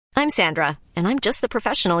I'm Sandra, and I'm just the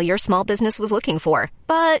professional your small business was looking for.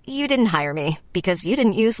 But you didn't hire me because you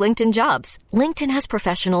didn't use LinkedIn Jobs. LinkedIn has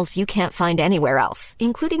professionals you can't find anywhere else,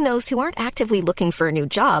 including those who aren't actively looking for a new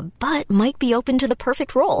job, but might be open to the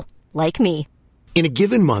perfect role, like me. In a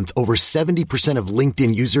given month, over 70% of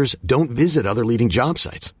LinkedIn users don't visit other leading job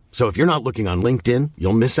sites. So if you're not looking on LinkedIn,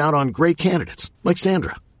 you'll miss out on great candidates like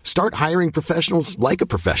Sandra. Start hiring professionals like a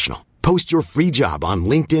professional. Post your free job on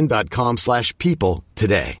linkedin.com/people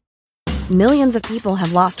today. Millions of people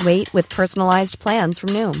have lost weight with personalized plans from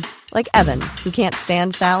Noom. Like Evan, who can't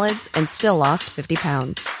stand salads and still lost 50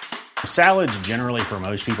 pounds. Salads generally for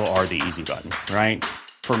most people are the easy button, right?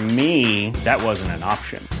 For me, that wasn't an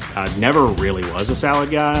option. I never really was a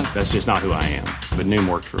salad guy. That's just not who I am. But Noom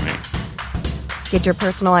worked for me. Get your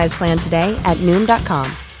personalized plan today at Noom.com.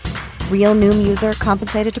 Real Noom user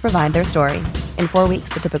compensated to provide their story. In 4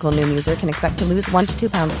 weeks, the typical Noom user can expect to lose 1 to 2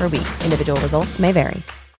 pounds per week. Individual results may vary.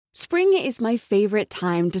 Spring is my favorite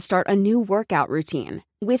time to start a new workout routine.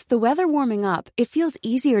 With the weather warming up, it feels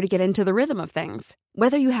easier to get into the rhythm of things.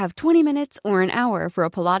 Whether you have 20 minutes or an hour for a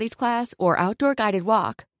Pilates class or outdoor guided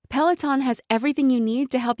walk, Peloton has everything you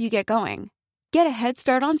need to help you get going. Get a head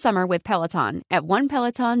start on summer with Peloton at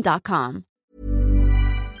onepeloton.com.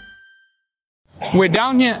 We're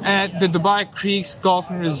down here at the Dubai Creeks Golf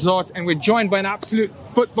and Resort, and we're joined by an absolute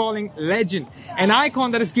footballing legend, an icon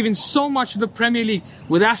that has given so much to the Premier League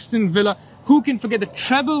with Aston Villa. Who can forget the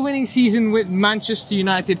treble-winning season with Manchester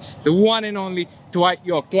United, the one and only Dwight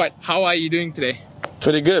Yorke. Dwight, how are you doing today?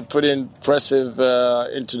 Pretty good. Pretty impressive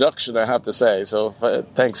introduction, I have to say. So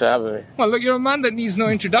thanks for having me. Well, look, you're a man that needs no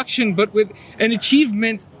introduction, but with an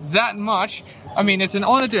achievement that much, I mean, it's an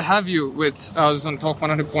honor to have you with us on Talk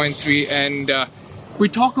 100.3, and we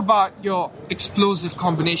talk about your explosive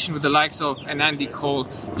combination with the likes of Andy Cole.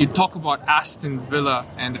 You talk about Aston Villa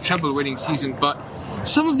and the treble-winning season, but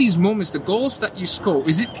some of these moments, the goals that you score,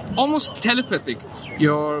 is it almost telepathic,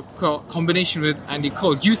 your combination with Andy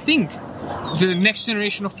Cole? Do you think the next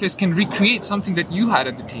generation of players can recreate something that you had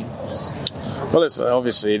at the team? Well, it's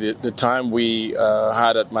obviously the time we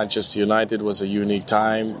had at Manchester United was a unique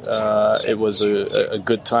time. It was a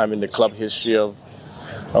good time in the club history of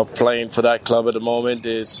playing for that club at the moment.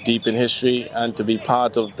 It's deep in history, and to be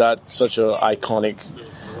part of that, such an iconic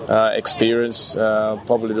experience,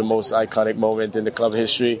 probably the most iconic moment in the club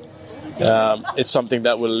history. It's something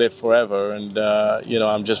that will live forever, and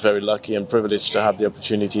I'm just very lucky and privileged to have the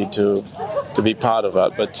opportunity to be part of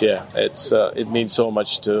that. But yeah, it means so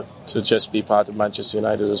much to just be part of Manchester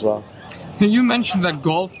United as well. You mentioned that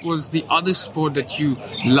golf was the other sport that you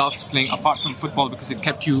loved playing apart from football because it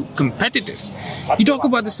kept you competitive. You talk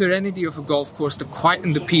about the serenity of a golf course, the quiet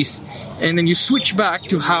and the peace, and then you switch back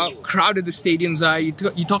to how crowded the stadiums are. You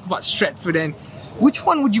talk about Stretford, and which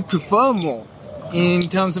one would you prefer more in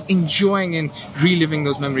terms of enjoying and reliving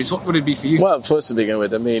those memories? What would it be for you? Well, first to begin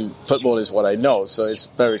with, I mean, football is what I know, so it's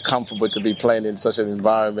very comfortable to be playing in such an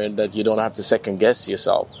environment that you don't have to second guess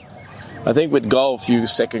yourself. I think with golf, you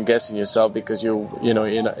second guessing yourself because you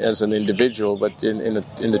as an individual, but in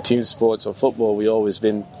the team sports or football, we always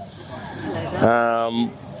been,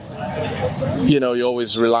 you're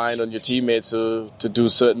always relying on your teammates to do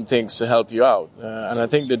certain things to help you out. And I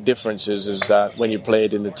think the difference is that when you play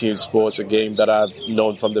it in the team sports, a game that I've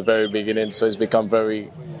known from the very beginning, so it's become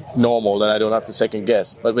very normal and I don't have to second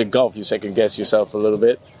guess. But with golf, you second guess yourself a little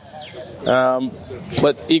bit.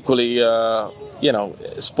 But equally,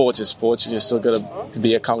 sports is sports, and you're still got to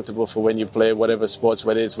be accountable for when you play whatever sports,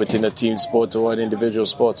 whether it's within a team sport or an individual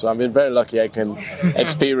sport. So I've been very lucky I can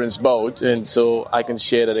experience both, and so I can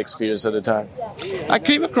share that experience at a time. I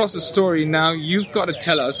came across a story. Now, you've got to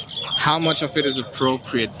tell us how much of it is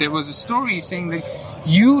appropriate. There was a story saying that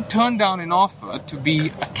you turned down an offer to be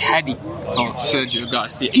a caddy for Sergio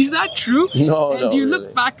Garcia. Is that true? No, and do you really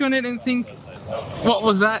look back on it and think, what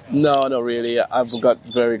was that? No, not really. I've got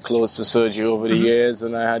very close to Sergio over the years,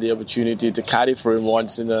 and I had the opportunity to caddy for him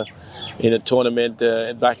once in a tournament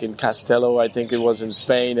back in Castello, I think it was in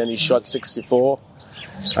Spain, and he shot 64.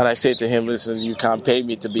 And I said to him, listen, you can't pay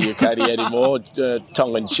me to be your caddy anymore,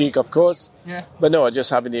 tongue-in-cheek, of course. Yeah. But no, just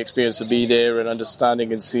having the experience to be there and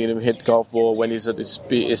understanding and seeing him hit golf ball when he's at his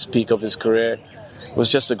peak of his career was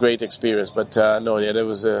just a great experience. But there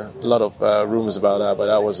was a lot of rumors about that, but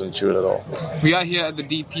that wasn't true at all. We are here at the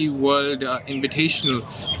DP World Invitational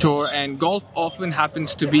Tour, and golf often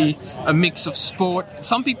happens to be a mix of sport.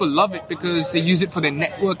 Some people love it because they use it for their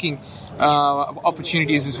networking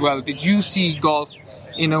opportunities as well. Did you see golf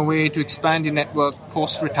in a way to expand your network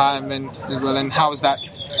post-retirement as well, and how has that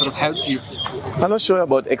sort of helped you? I'm not sure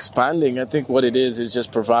about expanding. I think what it is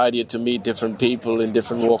just provide you to meet different people in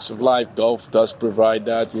different walks of life. Golf does provide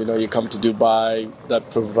that. You come to Dubai, that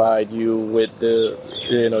provide you with the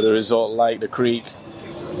resort like the creek.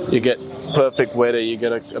 You get perfect weather, you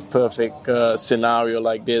get a perfect scenario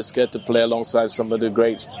like this, get to play alongside some of the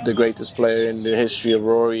greatest player in the history of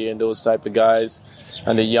Rory and those type of guys,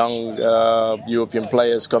 and the young European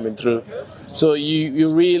players coming through. So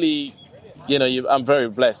you really, I'm very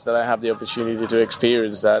blessed that I have the opportunity to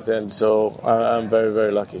experience that, and so I'm very,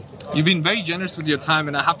 very lucky. You've been very generous with your time,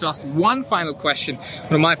 and I have to ask one final question.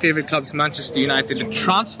 One of my favourite clubs, Manchester United, the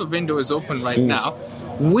transfer window is open right now.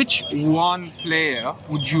 Which one player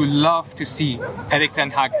would you love to see Erik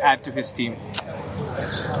ten Hag add to his team?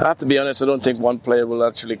 I have to be honest, I don't think one player will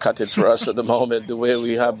actually cut it for us at the moment. The way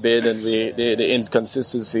we have been and the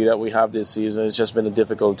inconsistency that we have this season, it's just been a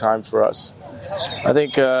difficult time for us. I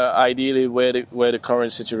think ideally where the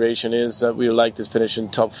current situation is, we would like to finish in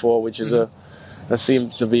top 4, which is that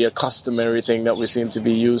seems to be a customary thing that we seem to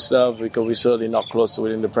be used of, because we're certainly not close to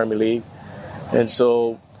it in the Premier League. And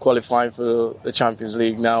so qualifying for the Champions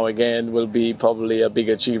League now again will be probably a big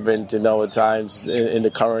achievement in our times in the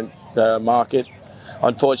current market.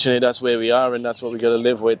 Unfortunately, that's where we are, and that's what we got to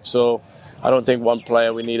live with. So I don't think one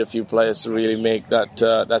player. We need a few players to really make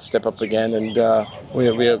that step up again, and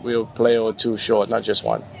we'll play or two short, not just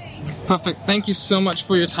one. Perfect. Thank you so much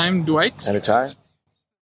for your time, Dwight. Anytime.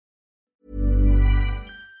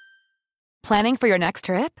 Planning for your next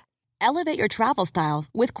trip? Elevate your travel style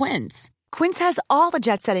with Quince. Quince has all the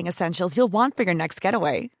jet-setting essentials you'll want for your next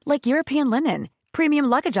getaway, like European linen, premium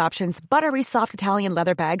luggage options, buttery soft Italian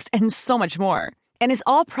leather bags, and so much more. And is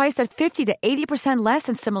all priced at 50 to 80% less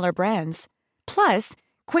than similar brands. Plus,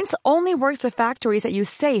 Quince only works with factories that use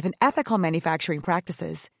safe and ethical manufacturing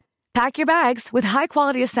practices. Pack your bags with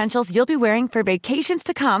high-quality essentials you'll be wearing for vacations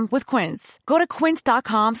to come with Quince. Go to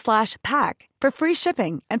quince.com/pack for free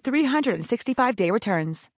shipping and 365-day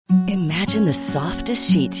returns. Imagine the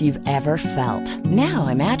softest sheets you've ever felt. Now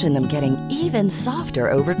imagine them getting even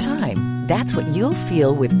softer over time. That's what you'll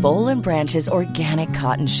feel with Boll & Branch's organic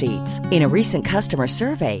cotton sheets. In a recent customer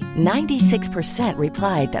survey, 96%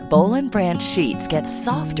 replied that Boll & Branch sheets get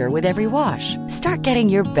softer with every wash. Start getting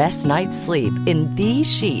your best night's sleep in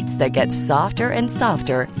these sheets that get softer and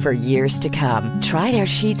softer for years to come. Try their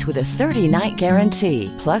sheets with a 30-night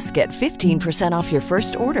guarantee. Plus, get 15% off your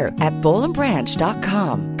first order at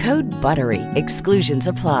bollandbranch.com. Code BUTTERY. Exclusions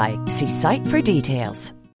apply. See site for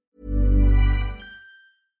details.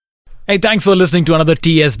 Hey, thanks for listening to another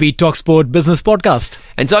TSB TalkSport Business Podcast.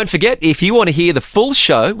 And don't forget, if you want to hear the full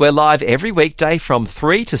show, we're live every weekday from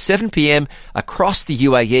 3 to 7 p.m. across the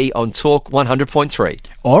UAE on Talk 100.3.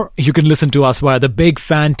 Or you can listen to us via the Big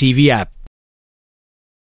Fan TV app.